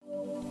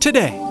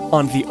Today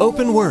on The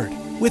Open Word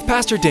with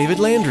Pastor David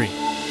Landry.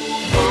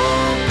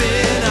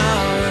 Open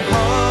our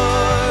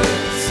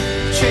hearts,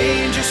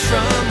 change us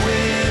from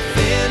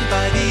within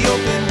by the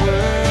open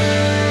word.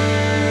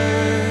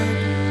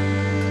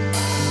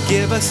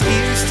 Give us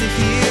ears to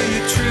hear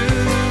your truth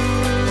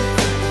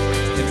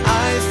and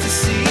eyes to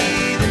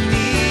see the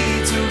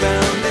needs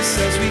around us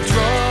as we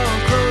draw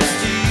close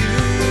to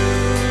you.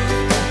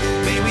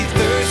 May we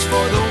thirst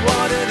for the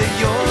water that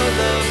your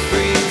love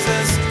brings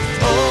us.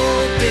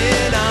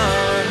 Open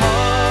our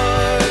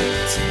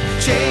hearts,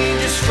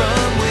 change us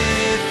from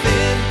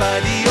within by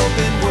the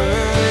open word.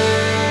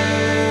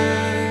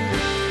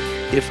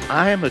 If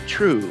I am a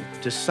true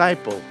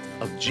disciple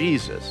of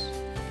Jesus,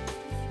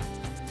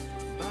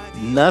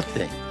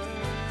 nothing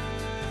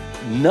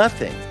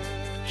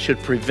should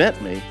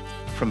prevent me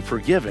from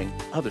forgiving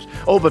others.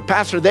 Oh, but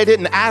Pastor, they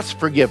didn't ask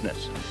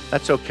forgiveness.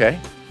 That's okay.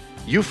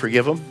 You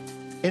forgive them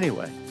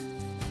anyway.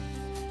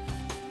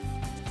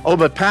 Oh,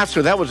 but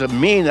Pastor, that was a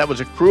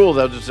cruel,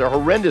 that was a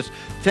horrendous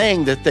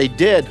thing that they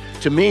did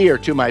to me or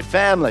to my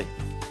family.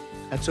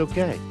 That's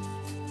okay.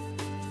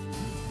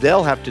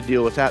 They'll have to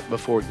deal with that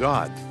before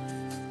God.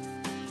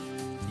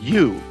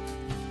 You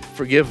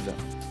forgive them.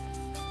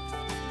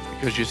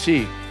 Because you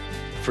see,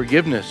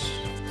 forgiveness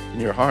in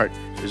your heart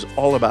is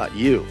all about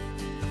you.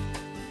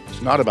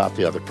 It's not about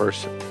the other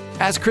person.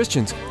 As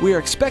Christians, we are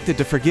expected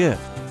to forgive.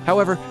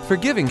 However,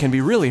 forgiving can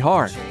be really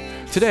hard.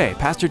 Today,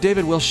 Pastor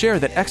David will share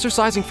that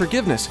exercising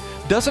forgiveness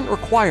doesn't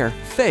require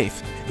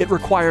faith. It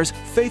requires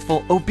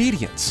faithful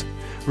obedience.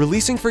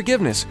 Releasing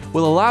forgiveness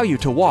will allow you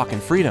to walk in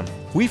freedom.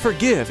 We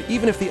forgive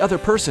even if the other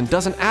person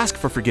doesn't ask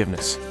for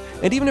forgiveness,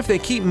 and even if they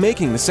keep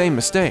making the same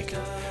mistake.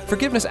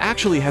 Forgiveness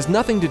actually has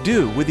nothing to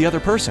do with the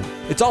other person.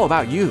 It's all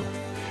about you.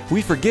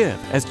 We forgive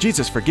as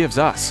Jesus forgives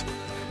us.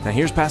 Now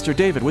here's Pastor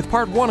David with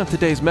part 1 of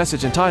today's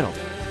message entitled,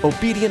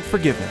 Obedient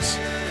Forgiveness.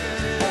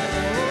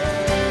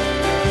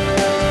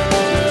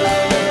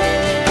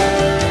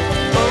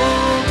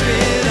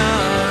 Open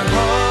our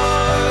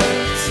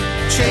hearts,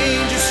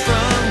 change us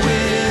from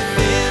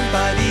within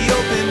by the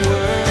open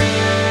word.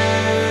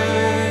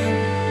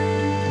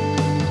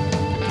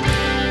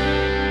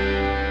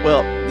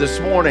 Well, this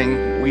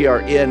morning we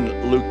are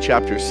in Luke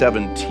chapter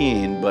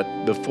 17,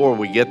 but before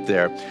we get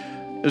there,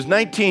 it was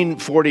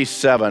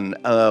 1947.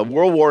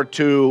 World War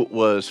II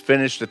was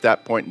finished at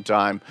that point in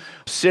time.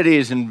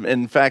 Cities, and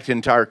in fact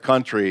entire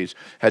countries,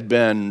 had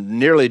been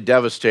nearly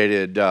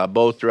devastated,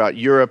 both throughout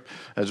Europe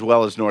as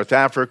well as North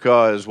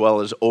Africa, as well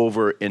as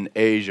over in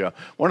Asia.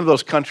 One of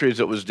those countries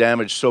that was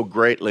damaged so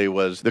greatly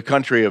was the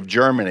country of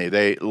Germany.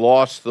 They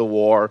lost the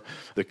war.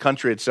 The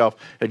country itself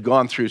had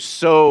gone through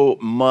so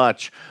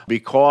much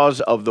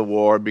because of the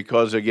war,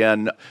 because,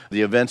 again,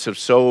 the events of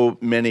so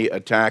many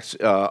attacks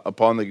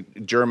upon the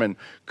German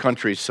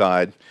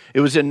countryside.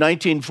 It was in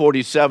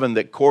 1947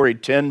 that Corrie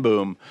ten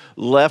Boom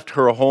left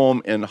her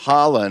home in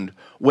Holland,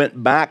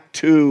 went back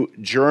to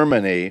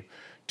Germany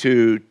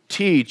to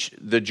teach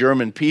the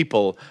German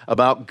people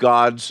about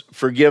God's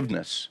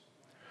forgiveness.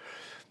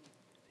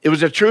 It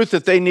was a truth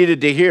that they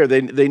needed to hear.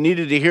 They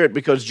needed to hear it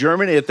because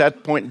Germany at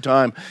that point in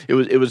time, it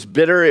was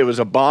bitter. It was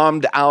a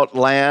bombed out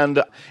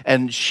land.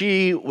 And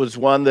she was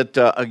one that,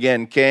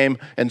 again, came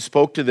and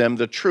spoke to them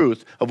the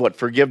truth of what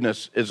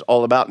forgiveness is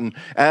all about.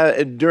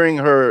 And during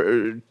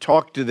her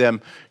talk to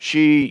them,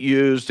 she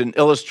used an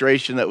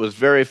illustration that was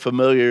very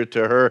familiar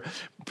to her,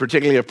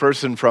 particularly a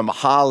person from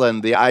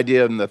Holland. The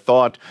idea and the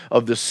thought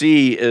of the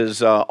sea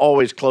is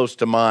always close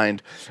to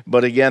mind.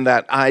 But again,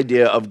 that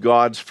idea of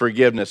God's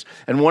forgiveness.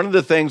 And one of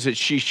the things that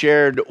she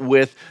shared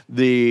with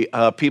the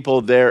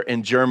people there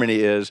in Germany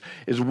is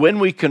when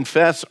we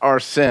confess our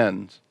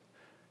sins,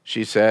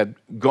 she said,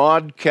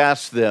 God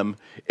casts them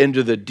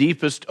into the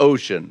deepest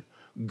ocean,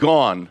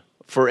 gone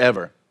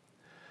forever.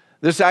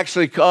 This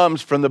actually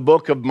comes from the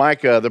book of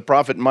Micah, the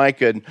prophet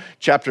Micah, in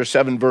chapter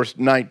 7, verse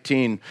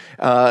 19.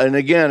 And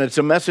again, it's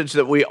a message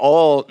that we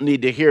all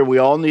need to hear. We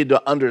all need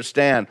to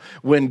understand.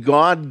 When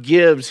God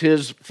gives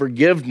his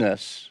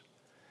forgiveness,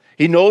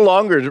 he no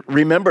longer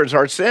remembers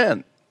our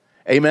sin.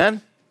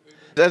 Amen?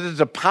 That is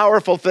a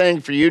powerful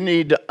thing for you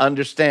need to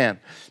understand.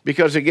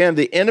 Because again,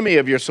 the enemy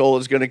of your soul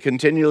is going to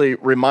continually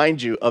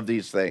remind you of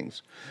these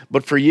things.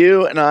 But for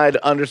you and I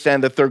to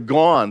understand that they're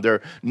gone,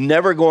 they're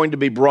never going to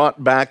be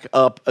brought back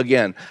up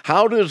again.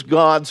 How does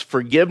God's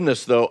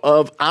forgiveness, though,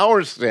 of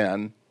our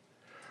sin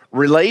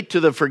relate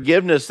to the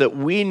forgiveness that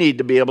we need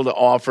to be able to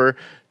offer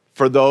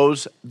for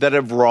those that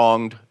have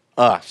wronged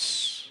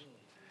us?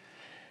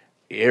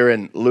 Here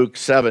in Luke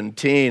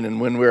 17,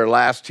 and when we were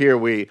last here,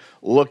 we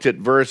looked at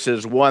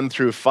verses 1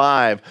 through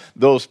 5,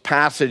 those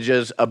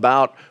passages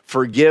about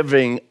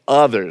forgiving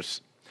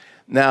others.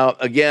 Now,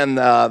 again,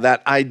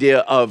 that idea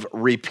of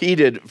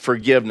repeated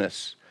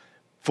forgiveness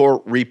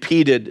for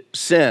repeated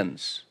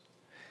sins.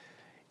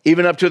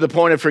 Even up to the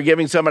point of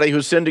forgiving somebody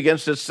who sinned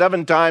against us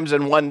 7 times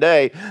in one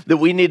day, that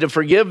we need to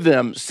forgive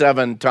them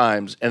 7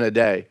 times in a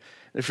day.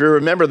 If you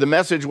remember, the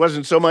message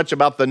wasn't so much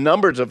about the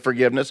numbers of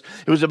forgiveness,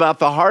 it was about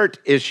the heart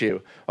issue,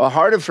 a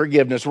heart of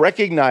forgiveness,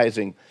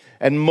 recognizing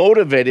and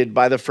motivated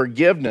by the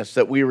forgiveness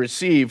that we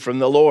receive from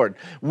the Lord.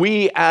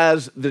 We,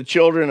 as the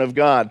children of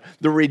God,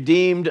 the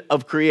redeemed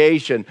of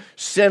creation,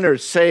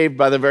 sinners saved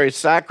by the very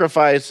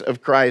sacrifice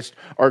of Christ,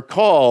 are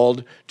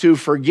called to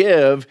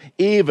forgive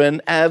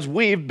even as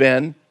we've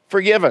been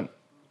forgiven.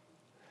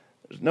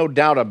 There's no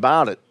doubt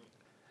about it.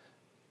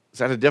 Is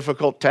that a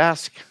difficult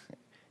task?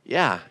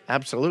 Yeah,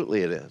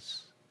 absolutely it is.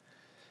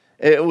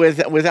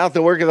 Without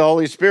the work of the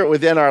Holy Spirit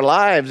within our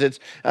lives,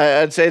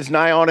 I'd say it's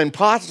nigh on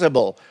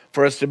impossible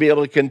for us to be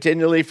able to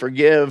continually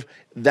forgive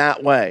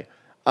that way.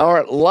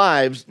 Our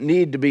lives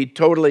need to be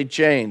totally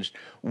changed.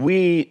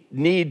 We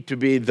need to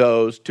be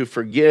those to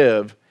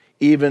forgive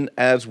even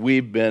as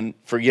we've been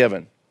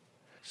forgiven.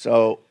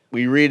 So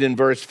we read in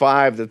verse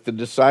 5 that the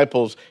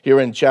disciples here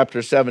in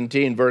chapter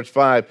 17, verse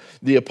 5,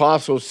 the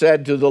apostles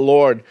said to the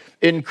Lord,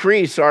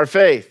 "Increase our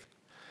faith."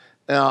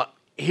 Now,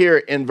 here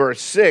in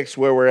verse 6,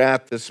 where we're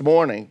at this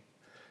morning,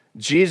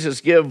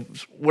 Jesus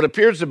gives what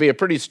appears to be a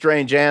pretty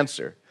strange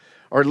answer,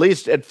 or at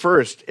least at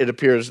first it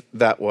appears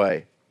that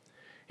way.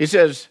 He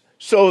says,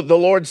 "So the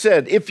Lord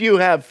said, if you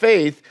have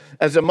faith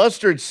as a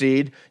mustard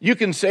seed, you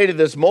can say to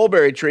this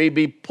mulberry tree,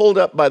 be pulled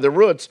up by the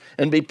roots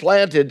and be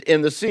planted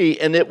in the sea,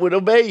 and it would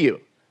obey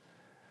you."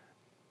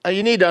 Now,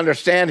 you need to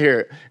understand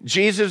here,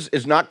 Jesus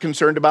is not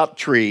concerned about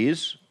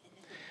trees.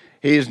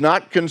 He's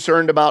not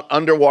concerned about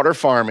underwater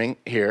farming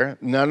here,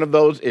 none of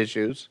those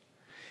issues.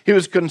 He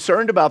was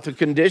concerned about the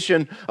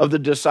condition of the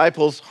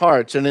disciples'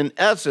 hearts. And in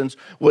essence,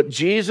 what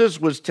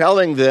Jesus was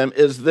telling them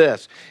is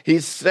this.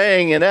 He's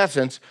saying, in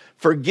essence,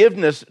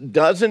 forgiveness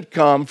doesn't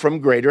come from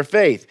greater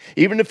faith.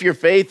 Even if your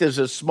faith is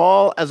as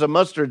small as a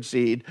mustard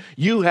seed,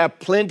 you have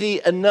plenty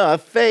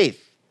enough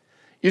faith.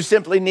 You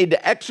simply need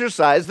to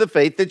exercise the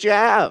faith that you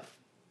have.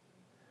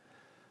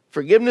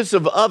 Forgiveness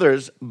of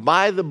others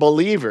by the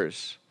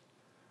believers,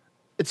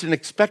 it's an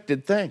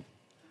expected thing.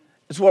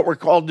 It's what we're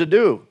called to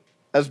do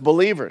as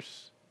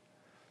believers.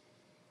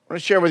 I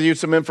want to share with you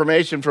some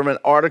information from an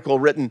article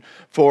written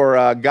for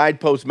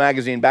Guidepost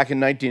magazine back in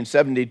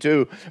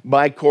 1972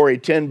 by Corrie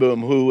ten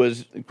Boom, who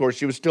was, of course,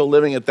 she was still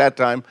living at that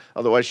time.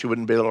 Otherwise, she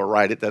wouldn't be able to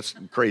write it. That's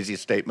a crazy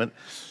statement.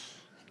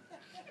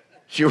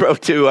 She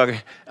wrote to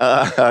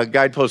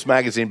Guidepost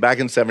magazine back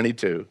in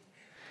 72,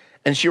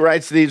 and she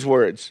writes these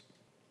words.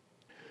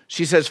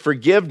 She says,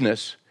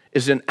 "Forgiveness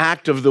is an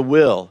act of the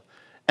will,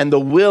 and the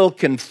will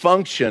can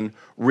function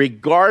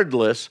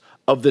regardless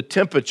of the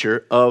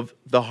temperature of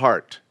the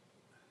heart."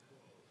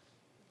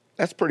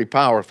 That's pretty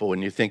powerful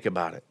when you think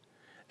about it.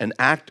 An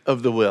act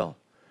of the will.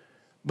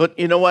 But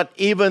you know what?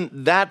 Even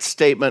that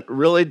statement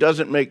really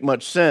doesn't make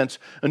much sense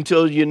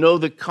until you know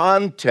the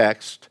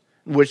context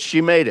in which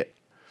she made it.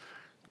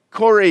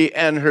 Corrie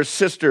and her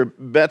sister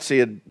Betsy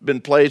had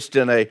been placed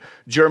in a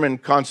German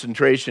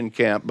concentration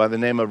camp by the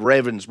name of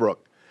Ravensbrück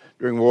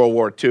during World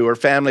War II. Her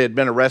family had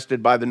been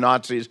arrested by the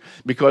Nazis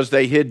because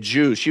they hid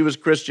Jews. She was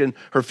Christian.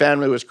 Her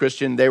family was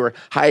Christian. They were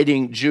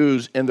hiding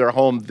Jews in their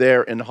home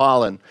there in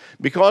Holland.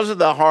 Because of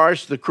the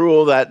harsh, the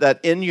cruel,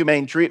 that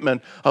inhumane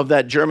treatment of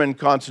that German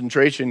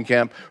concentration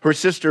camp, her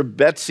sister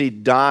Betsy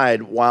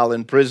died while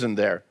in prison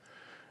there.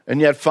 And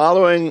yet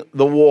following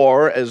the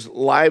war, as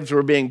lives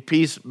were being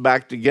pieced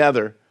back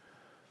together,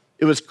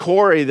 it was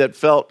Corrie that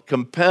felt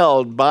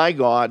compelled by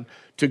God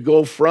to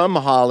go from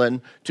Holland,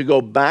 to go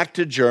back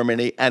to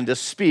Germany, and to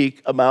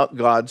speak about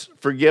God's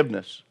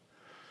forgiveness.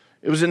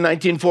 It was in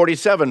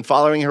 1947,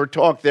 following her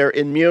talk there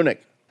in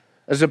Munich.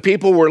 As the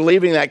people were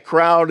leaving that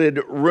crowded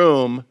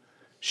room,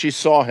 she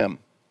saw him.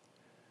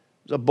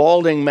 It was a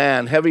balding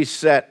man,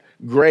 heavy-set,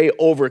 gray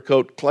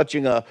overcoat,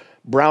 clutching a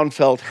brown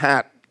felt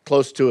hat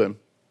close to him.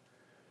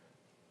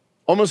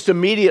 Almost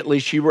immediately,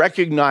 she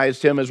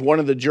recognized him as one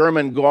of the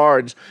German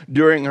guards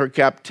during her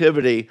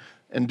captivity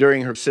and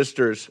during her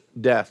sister's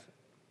death.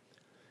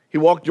 He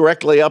walked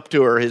directly up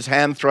to her, his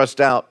hand thrust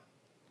out.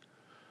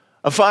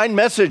 "A fine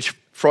message,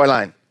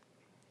 Fräulein.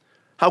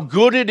 How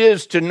good it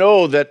is to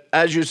know that,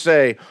 as you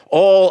say,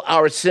 all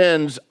our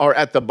sins are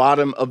at the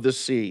bottom of the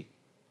sea."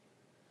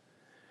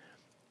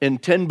 In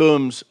ten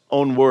Boom's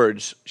own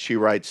words, she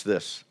writes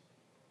this.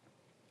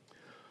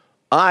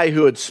 "I,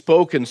 who had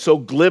spoken so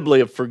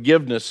glibly of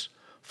forgiveness,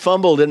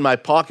 fumbled in my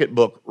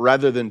pocketbook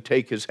rather than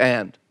take his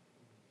hand.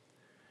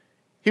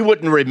 He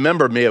wouldn't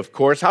remember me, of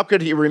course. How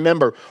could he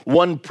remember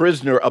one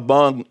prisoner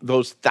among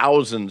those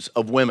thousands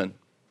of women?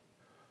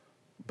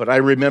 But I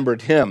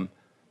remembered him,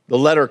 the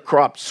letter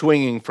crop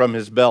swinging from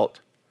his belt.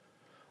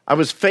 I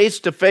was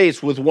face to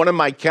face with one of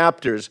my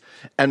captors,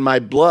 and my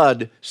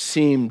blood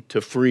seemed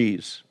to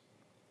freeze.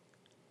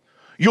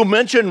 You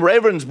mentioned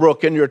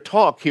Ravensbrück in your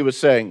talk," he was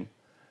saying.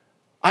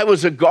 "I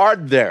was a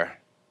guard there."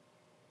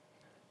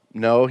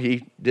 No,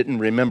 he didn't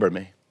remember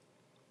me.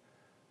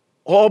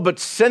 "Oh, but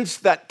since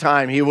that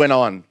time," he went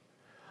on,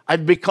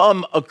 "I've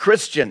become a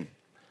Christian.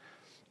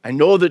 I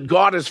know that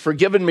God has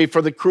forgiven me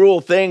for the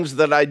cruel things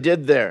that I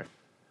did there.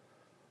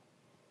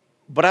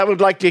 But I would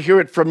like to hear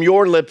it from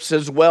your lips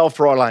as well,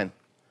 Fräulein."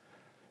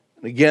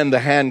 And again, the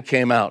hand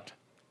came out.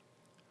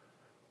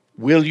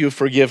 "Will you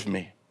forgive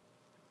me?"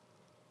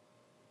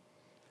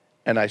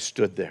 And I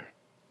stood there.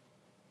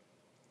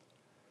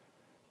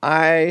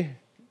 I,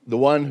 the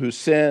one whose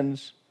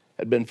sins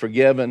had been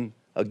forgiven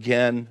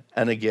again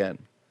and again,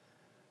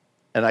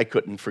 and I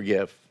couldn't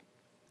forgive.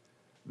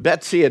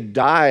 Betsy had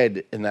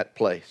died in that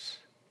place.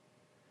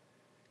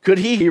 Could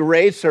he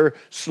erase her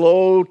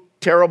slow,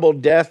 terrible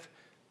death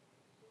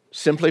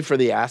simply for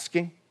the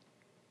asking?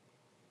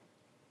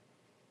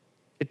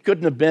 It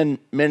couldn't have been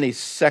many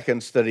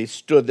seconds that he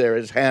stood there,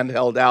 his hand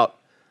held out,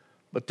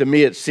 but to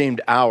me it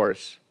seemed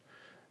hours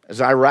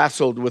as I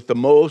wrestled with the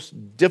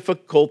most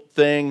difficult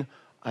thing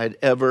I'd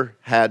ever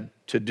had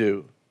to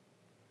do.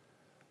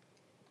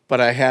 But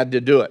I had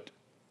to do it.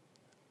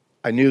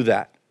 I knew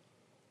that.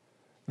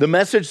 The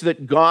message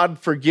that God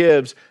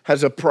forgives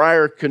has a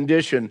prior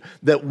condition,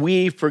 that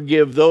we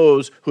forgive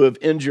those who have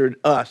injured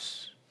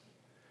us.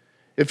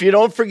 If you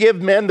don't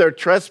forgive men their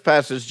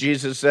trespasses,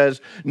 Jesus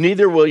says,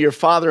 neither will your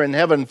Father in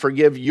heaven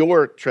forgive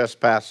your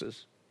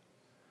trespasses.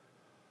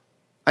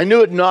 I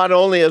knew it not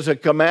only as a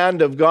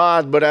command of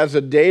God, but as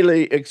a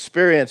daily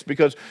experience,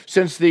 because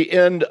since the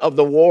end of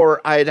the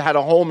war, I had had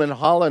a home in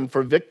Holland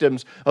for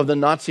victims of the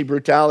Nazi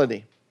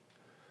brutality.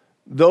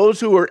 Those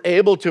who were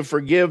able to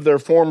forgive their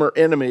former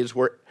enemies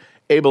were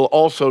able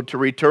also to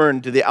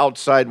return to the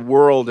outside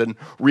world and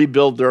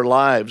rebuild their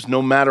lives,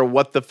 no matter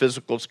what the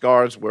physical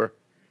scars were.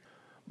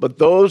 But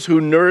those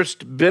who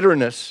nursed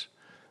bitterness,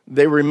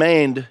 they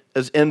remained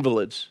as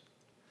invalids.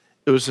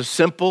 It was as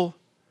simple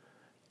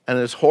and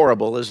as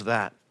horrible as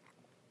that.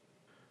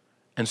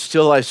 And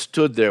still I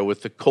stood there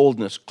with the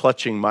coldness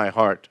clutching my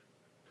heart.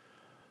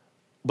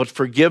 But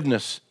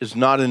forgiveness is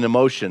not an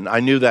emotion.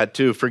 I knew that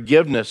too.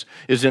 Forgiveness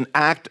is an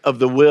act of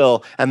the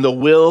will, and the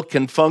will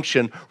can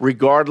function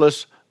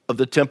regardless of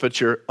the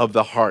temperature of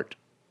the heart.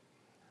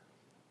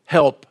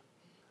 Help,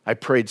 I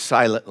prayed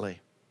silently.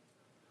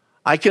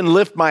 I can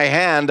lift my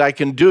hand, I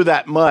can do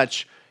that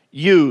much.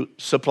 You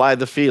supply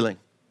the feeling.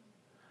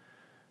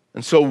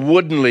 And so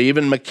woodenly,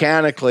 even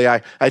mechanically,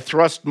 I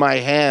thrust my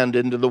hand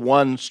into the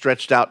one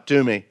stretched out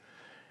to me.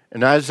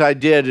 And as I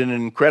did, an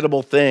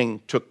incredible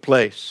thing took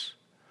place.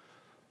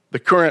 The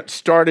current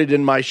started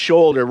in my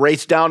shoulder,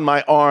 raced down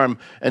my arm,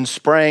 and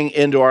sprang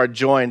into our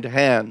joined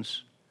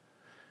hands.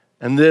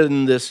 And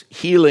then this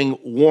healing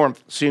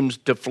warmth seems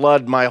to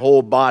flood my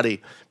whole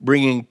body,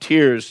 bringing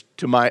tears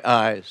to my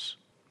eyes.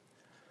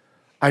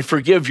 I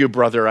forgive you,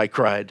 brother, I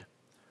cried,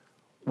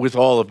 with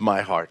all of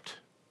my heart.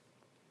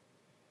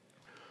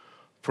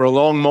 For a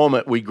long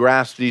moment, we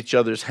grasped each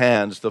other's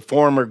hands, the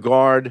former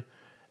guard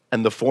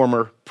and the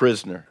former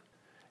prisoner.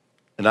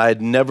 And I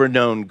had never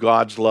known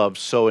God's love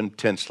so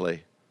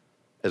intensely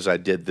as I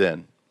did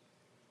then.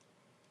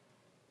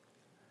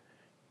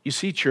 You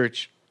see,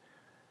 church,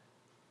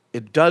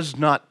 it does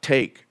not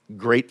take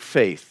great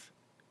faith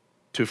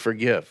to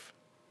forgive.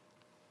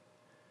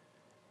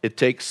 It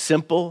takes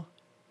simple,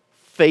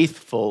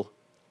 faithful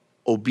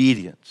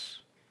obedience.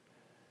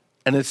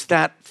 And it's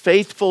that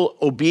faithful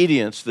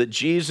obedience that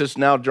Jesus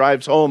now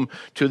drives home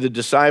to the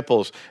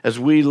disciples as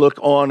we look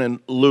on in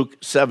Luke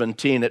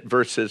 17 at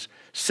verses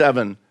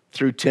 7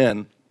 through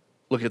 10.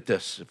 Look at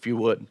this, if you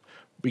would,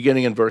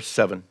 beginning in verse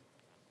 7.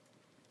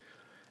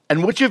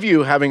 And which of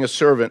you, having a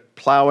servant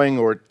plowing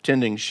or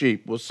tending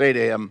sheep, will say to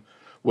him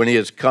when he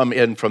has come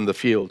in from the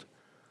field,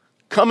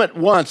 "Come at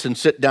once and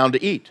sit down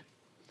to eat"?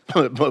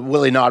 But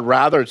will he not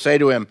rather say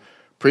to him,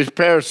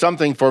 "Prepare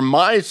something for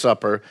my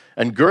supper,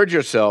 and gird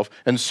yourself,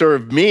 and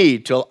serve me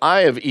till I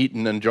have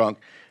eaten and drunk,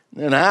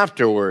 and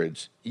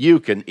afterwards you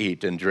can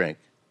eat and drink"?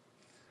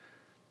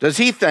 Does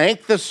he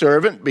thank the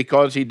servant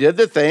because he did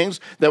the things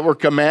that were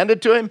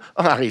commanded to him?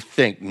 I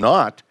think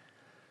not.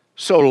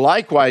 So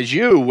likewise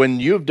you, when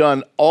you've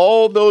done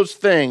all those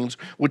things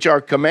which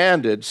are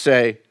commanded,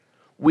 say,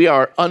 "We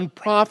are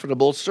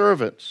unprofitable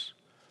servants.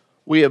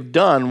 We have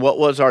done what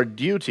was our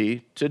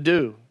duty to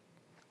do."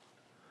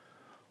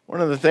 One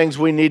of the things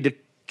we need to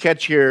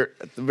catch here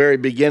at the very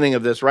beginning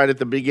of this, right at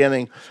the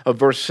beginning of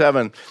verse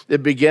 7,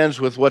 it begins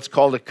with what's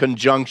called a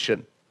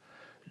conjunction.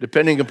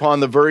 Depending upon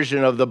the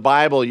version of the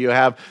Bible you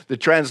have, the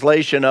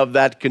translation of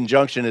that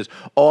conjunction is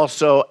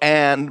also,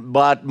 and,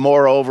 but,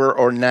 moreover,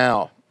 or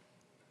now.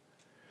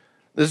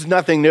 This is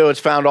nothing new. It's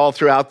found all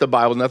throughout the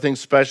Bible, nothing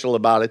special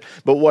about it.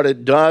 But what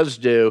it does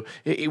do,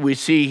 we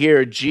see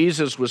here,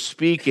 Jesus was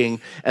speaking,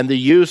 and the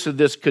use of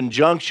this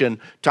conjunction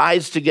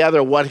ties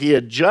together what he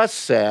had just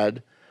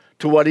said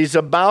to what he's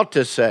about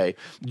to say.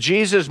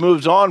 Jesus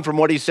moves on from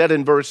what he said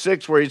in verse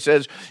 6, where he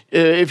says,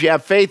 if you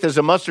have faith as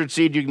a mustard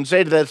seed, you can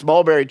say to that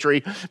mulberry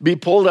tree, be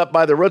pulled up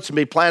by the roots and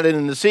be planted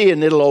in the sea,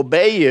 and it'll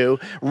obey you,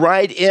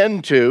 right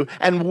into,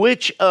 and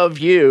which of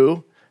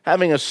you,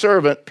 having a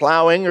servant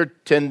plowing or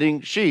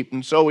tending sheep?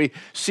 And so we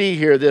see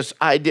here this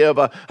idea of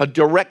a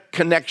direct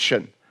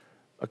connection,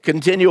 a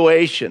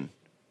continuation.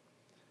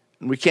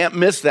 And we can't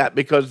miss that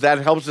because that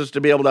helps us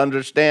to be able to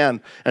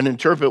understand and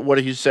interpret what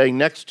he's saying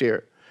next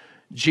here.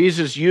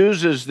 Jesus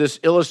uses this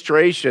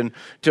illustration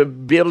to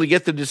be able to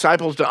get the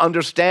disciples to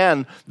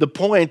understand the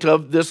point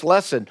of this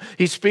lesson.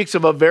 He speaks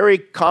of a very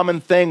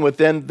common thing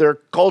within their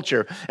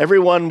culture.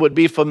 Everyone would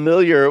be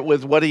familiar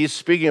with what he's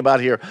speaking about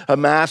here, a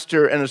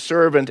master and a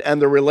servant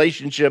and the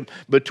relationship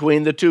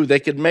between the two. They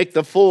could make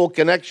the full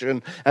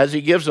connection as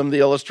he gives them the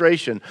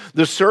illustration.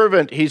 The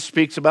servant he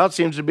speaks about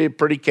seems to be a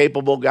pretty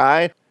capable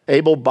guy,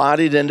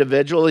 able-bodied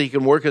individual. He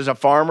can work as a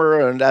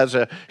farmer and as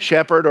a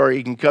shepherd, or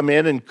he can come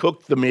in and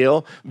cook the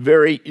meal.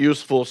 Very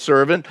useful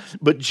servant.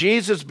 But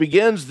Jesus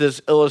begins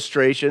this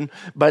illustration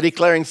by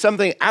declaring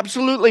something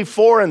absolutely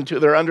foreign to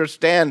their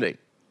understanding.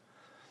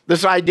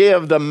 This idea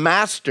of the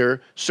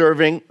master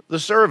serving the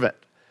servant.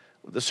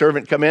 The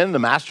servant come in, the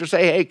master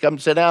say, hey, come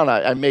sit down.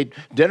 I made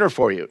dinner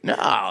for you. No,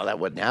 that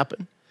wouldn't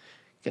happen.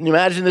 Can you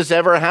imagine this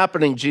ever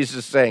happening, Jesus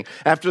is saying?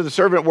 After the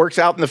servant works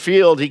out in the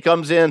field, he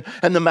comes in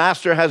and the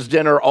master has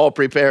dinner all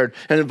prepared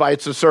and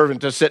invites the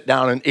servant to sit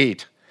down and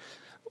eat.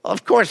 Well,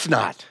 of course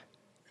not.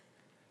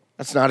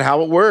 That's not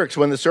how it works.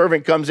 When the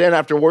servant comes in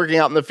after working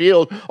out in the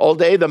field all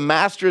day, the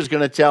master is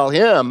going to tell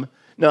him,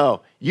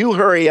 no, you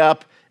hurry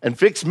up and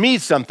fix me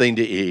something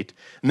to eat.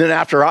 And then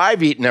after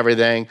I've eaten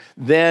everything,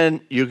 then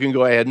you can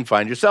go ahead and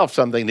find yourself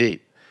something to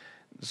eat.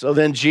 So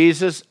then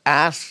Jesus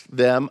asks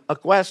them a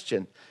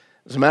question.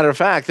 As a matter of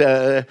fact,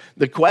 the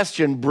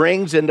question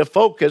brings into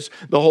focus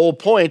the whole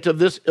point of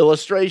this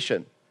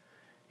illustration.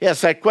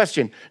 Yes, that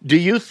question. Do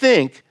you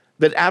think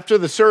that after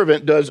the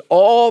servant does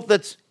all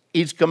that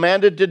he's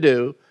commanded to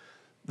do,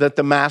 that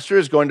the master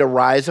is going to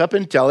rise up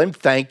and tell him,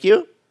 thank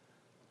you?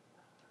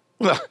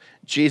 Well,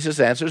 Jesus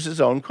answers his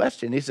own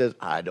question. He says,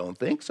 I don't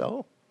think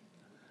so.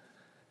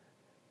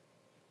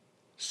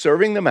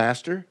 Serving the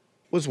master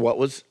was what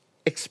was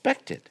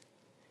expected.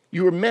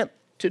 You were meant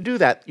to do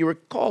that. You were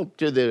called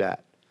to do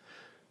that.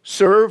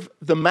 Serve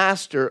the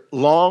master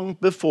long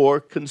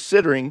before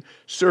considering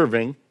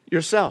serving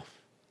yourself.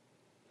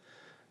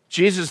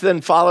 Jesus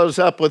then follows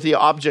up with the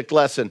object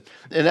lesson.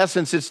 In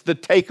essence, it's the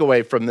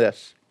takeaway from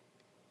this.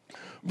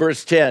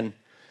 Verse 10,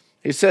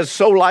 he says,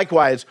 so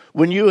likewise,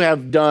 when you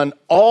have done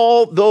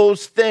all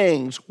those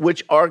things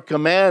which are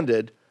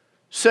commanded,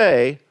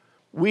 say,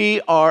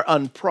 we are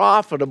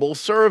unprofitable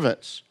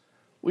servants.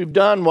 We've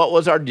done what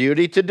was our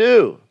duty to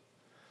do.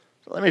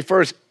 So let me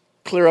first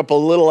clear up a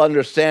little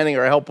understanding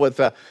or help with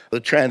the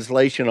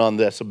translation on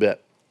this a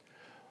bit.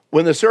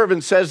 When the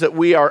servant says that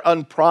we are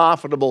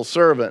unprofitable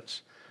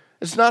servants,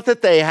 it's not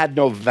that they had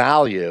no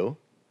value.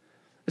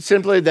 It's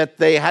simply that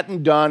they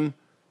hadn't done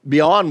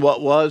beyond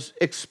what was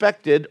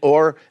expected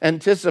or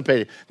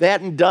anticipated. They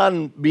hadn't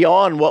done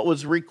beyond what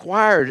was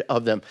required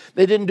of them.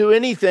 They didn't do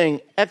anything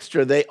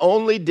extra. They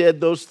only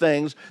did those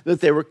things that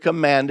they were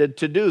commanded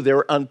to do. They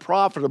were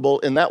unprofitable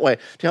in that way.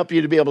 To help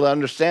you to be able to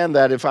understand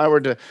that, if I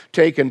were to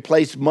take and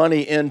place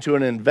money into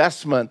an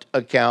investment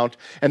account,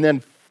 and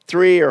then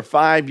 3 or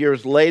 5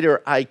 years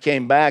later I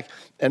came back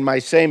and my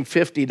same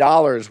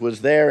 $50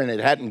 was there and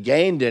it hadn't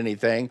gained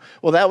anything,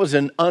 well, that was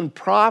an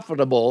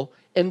unprofitable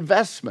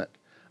investment.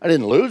 I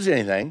didn't lose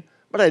anything,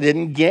 but I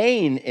didn't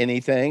gain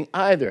anything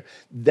either.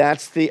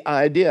 That's the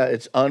idea.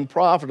 It's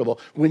unprofitable.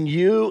 When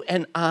you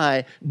and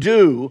I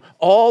do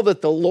all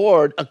that the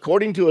Lord,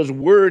 according to his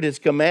word, has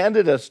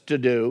commanded us to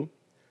do,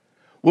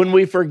 when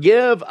we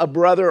forgive a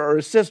brother or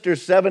a sister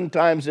 7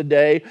 times a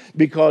day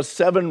because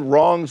 7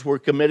 wrongs were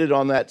committed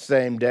on that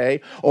same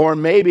day, or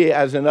maybe,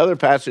 as another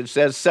passage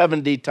says,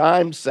 70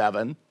 times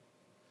 7,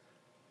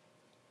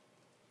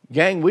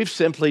 gang, we've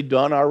simply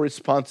done our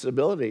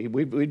responsibility.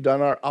 We've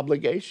done our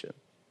obligation.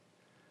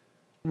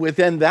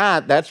 Within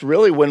that, that's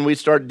really when we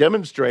start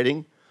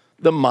demonstrating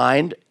the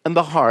mind and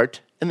the heart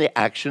and the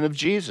action of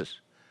Jesus.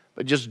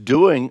 But just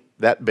doing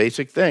that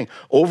basic thing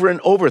over and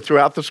over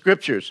throughout the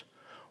scriptures.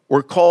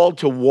 We're called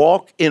to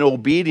walk in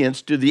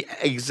obedience to the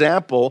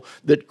example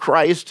that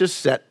Christ has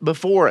set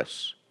before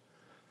us,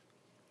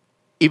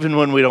 even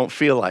when we don't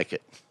feel like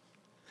it.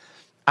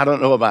 I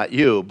don't know about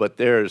you, but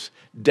there's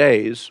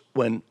days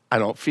when I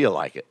don't feel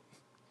like it.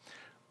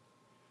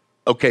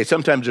 Okay,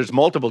 sometimes there's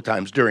multiple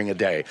times during a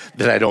day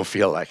that I don't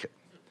feel like it.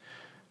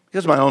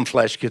 Because my own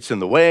flesh gets in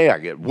the way, I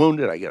get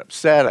wounded, I get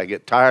upset, I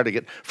get tired, I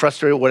get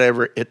frustrated,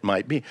 whatever it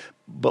might be.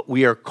 But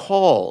we are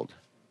called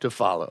to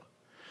follow.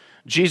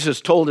 Jesus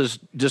told his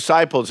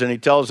disciples, and he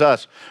tells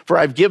us, for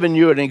I've given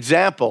you an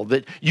example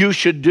that you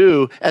should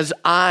do as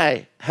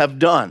I have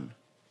done.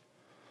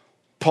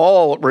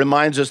 Paul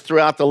reminds us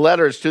throughout the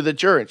letters to the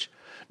church,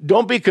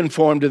 don't be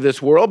conformed to this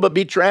world, but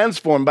be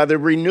transformed by the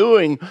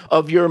renewing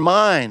of your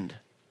mind.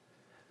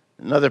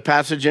 Another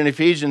passage in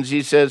Ephesians,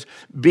 he says,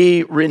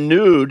 be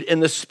renewed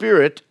in the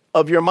spirit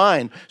of your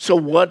mind. So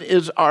what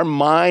is our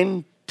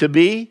mind to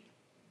be?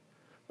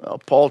 Well,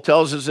 Paul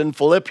tells us in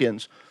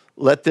Philippians,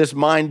 let this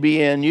mind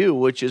be in you,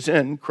 which is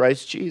in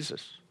Christ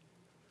Jesus.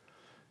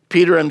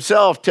 Peter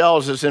himself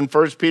tells us in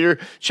 1 Peter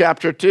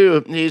chapter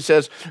 2, he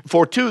says,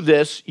 for to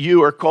this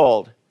you are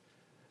called,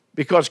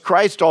 because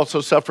Christ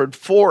also suffered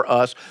for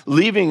us,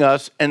 leaving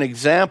us an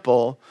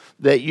example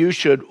that you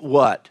should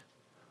what?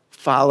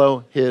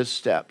 Follow his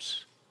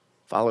steps.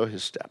 Follow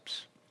his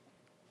steps.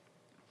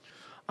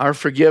 Our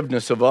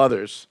forgiveness of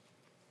others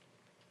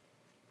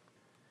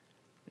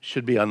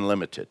should be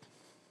unlimited.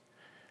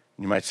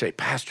 You might say,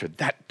 Pastor,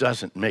 that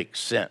doesn't make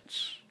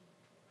sense.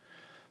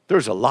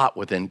 There's a lot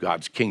within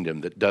God's kingdom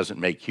that doesn't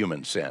make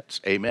human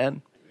sense.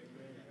 Amen?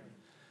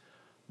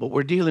 But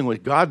we're dealing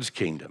with God's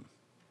kingdom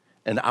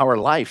and our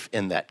life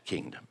in that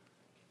kingdom.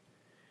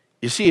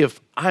 You see,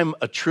 if I'm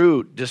a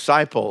true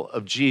disciple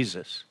of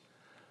Jesus,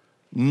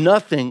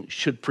 nothing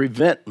should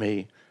prevent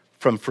me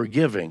from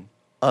forgiving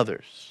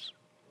others.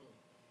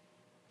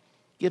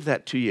 Give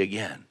that to you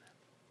again.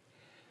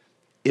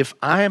 If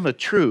I am a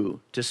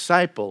true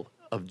disciple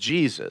of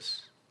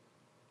Jesus,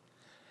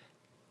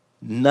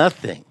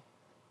 nothing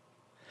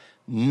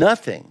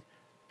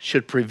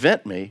should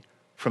prevent me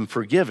from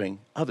forgiving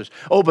others.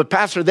 Oh, but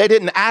Pastor, they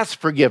didn't ask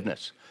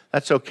forgiveness.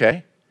 That's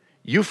okay.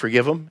 You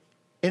forgive them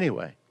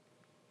anyway.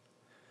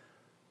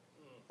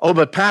 Oh,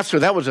 but Pastor,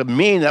 that was a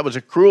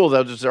cruel,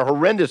 that was a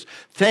horrendous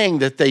thing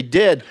that they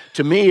did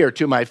to me or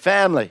to my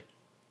family.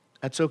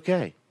 That's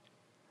okay.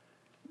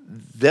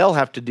 They'll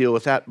have to deal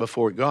with that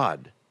before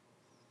God.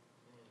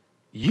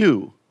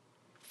 You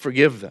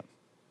forgive them.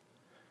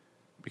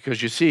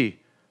 Because you see,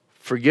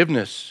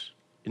 forgiveness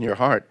in your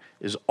heart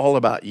is all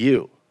about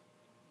you.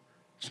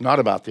 It's not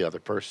about the other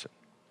person.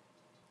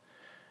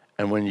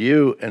 And when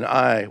you and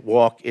I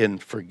walk in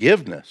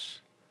forgiveness,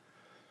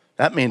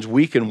 that means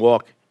we can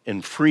walk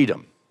in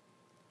freedom.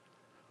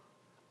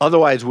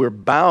 Otherwise, we're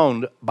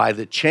bound by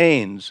the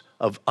chains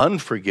of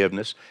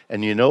unforgiveness.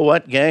 And you know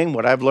what, gang?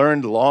 What I've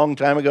learned a long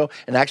time ago,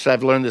 and actually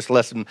I've learned this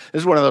lesson.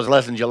 This is one of those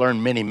lessons you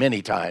learn many,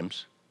 many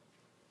times.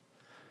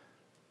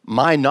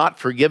 My not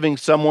forgiving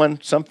someone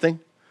something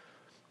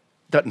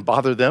doesn't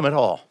bother them at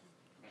all.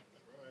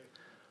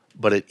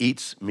 But it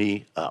eats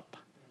me up.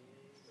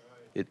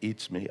 It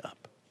eats me up.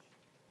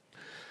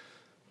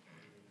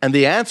 And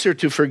the answer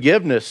to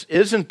forgiveness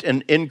isn't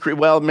an increase.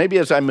 Well, maybe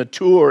as I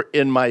mature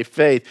in my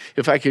faith,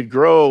 if I could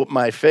grow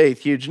my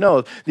faith huge.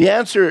 No, the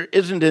answer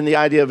isn't in the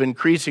idea of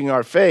increasing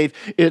our faith.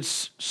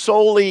 It's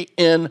solely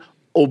in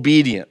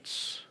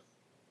obedience.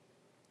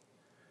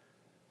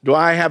 Do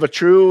I have a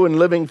true and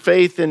living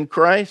faith in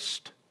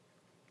Christ?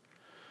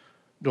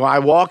 Do I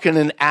walk in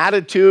an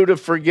attitude of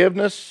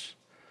forgiveness?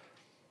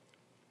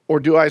 Or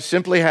do I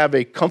simply have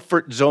a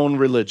comfort zone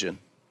religion?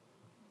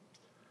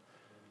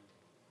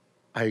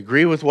 I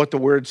agree with what the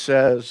Word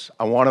says.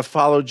 I want to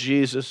follow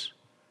Jesus,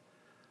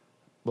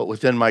 but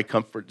within my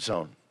comfort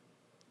zone.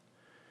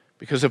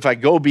 Because if I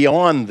go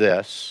beyond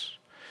this,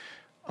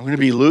 I'm going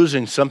to be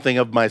losing something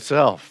of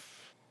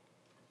myself.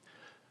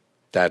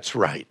 That's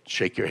right.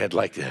 Shake your head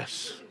like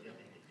this.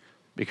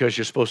 Because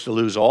you're supposed to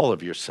lose all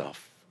of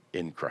yourself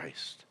in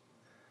Christ.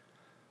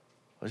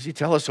 What does he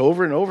tell us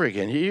over and over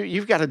again?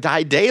 You've got to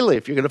die daily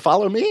if you're going to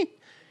follow me.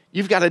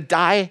 You've got to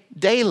die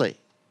daily.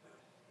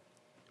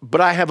 But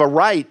I have a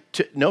right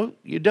to... No,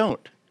 you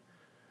don't.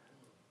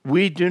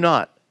 We do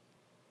not.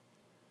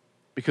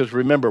 Because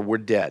remember, we're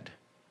dead.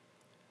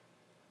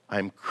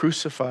 I'm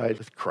crucified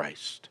with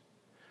Christ.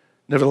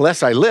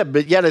 Nevertheless, I live,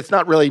 but yet it's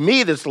not really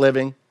me that's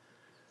living.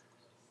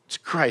 It's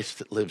Christ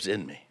that lives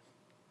in me.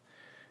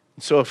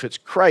 And so if it's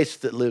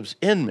Christ that lives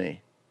in me,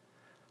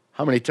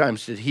 how many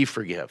times did he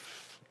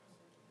forgive?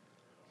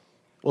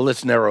 Well,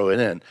 let's narrow it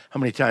in. How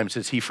many times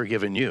has he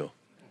forgiven you?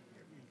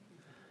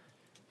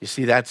 You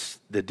see, that's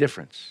the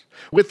difference.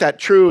 With that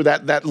true,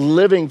 that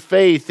living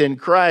faith in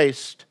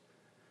Christ,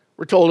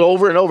 we're told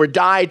over and over,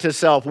 die to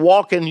self,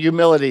 walk in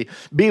humility,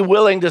 be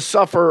willing to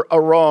suffer a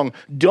wrong.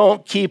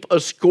 Don't keep a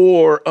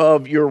score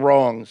of your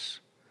wrongs.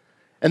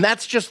 And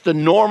that's just the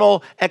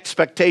normal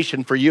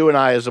expectation for you and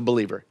I as a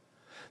believer.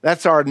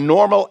 That's our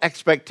normal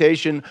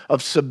expectation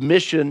of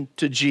submission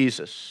to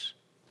Jesus.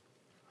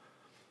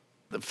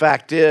 The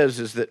fact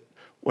is that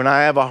when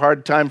I have a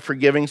hard time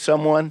forgiving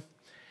someone,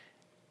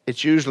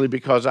 it's usually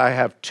because I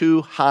have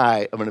too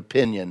high of an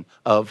opinion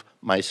of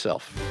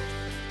myself.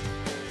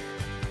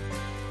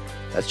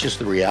 That's just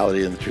the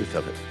reality and the truth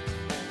of it.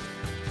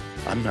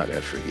 I'm not going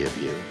to forgive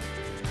you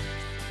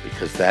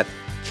because that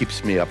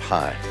keeps me up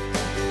high.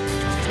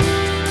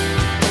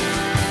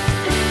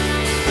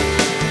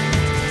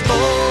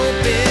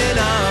 Open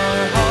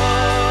our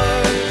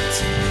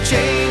hearts,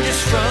 change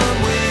us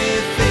from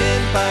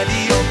within by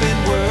the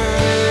open word.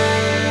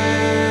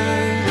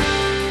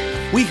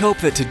 We hope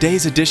that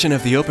today's edition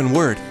of The Open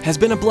Word has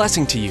been a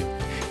blessing to you.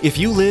 If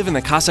you live in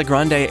the Casa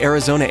Grande,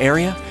 Arizona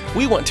area,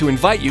 we want to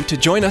invite you to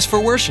join us for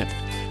worship.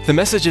 The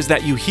messages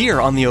that you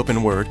hear on The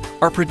Open Word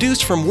are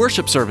produced from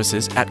worship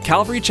services at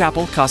Calvary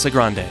Chapel, Casa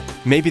Grande.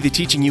 Maybe the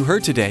teaching you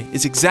heard today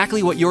is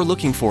exactly what you're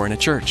looking for in a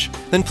church.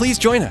 Then please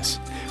join us.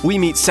 We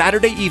meet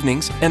Saturday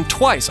evenings and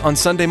twice on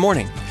Sunday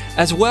morning,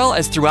 as well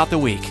as throughout the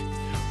week.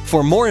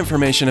 For more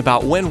information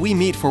about when we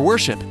meet for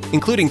worship,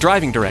 including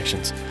driving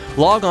directions,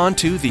 log on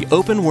to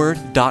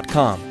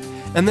theopenword.com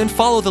and then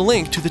follow the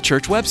link to the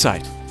church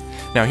website.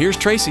 Now here's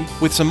Tracy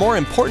with some more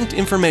important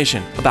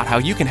information about how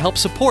you can help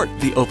support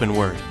The Open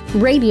Word.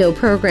 Radio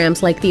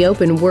programs like The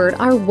Open Word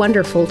are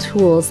wonderful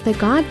tools that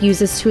God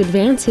uses to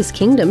advance His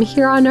kingdom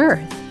here on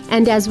earth.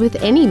 And as with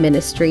any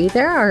ministry,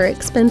 there are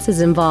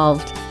expenses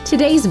involved.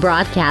 Today's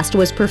broadcast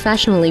was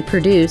professionally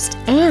produced,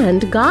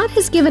 and God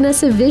has given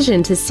us a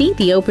vision to see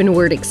the open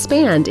word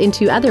expand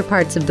into other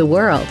parts of the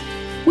world.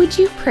 Would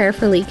you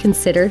prayerfully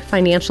consider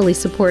financially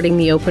supporting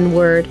the open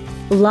word?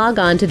 Log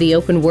on to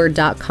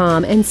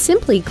theopenword.com and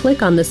simply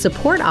click on the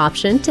support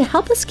option to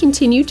help us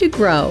continue to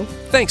grow.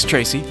 Thanks,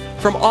 Tracy.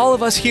 From all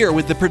of us here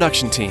with the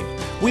production team,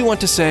 we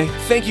want to say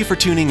thank you for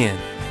tuning in,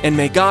 and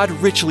may God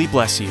richly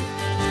bless you.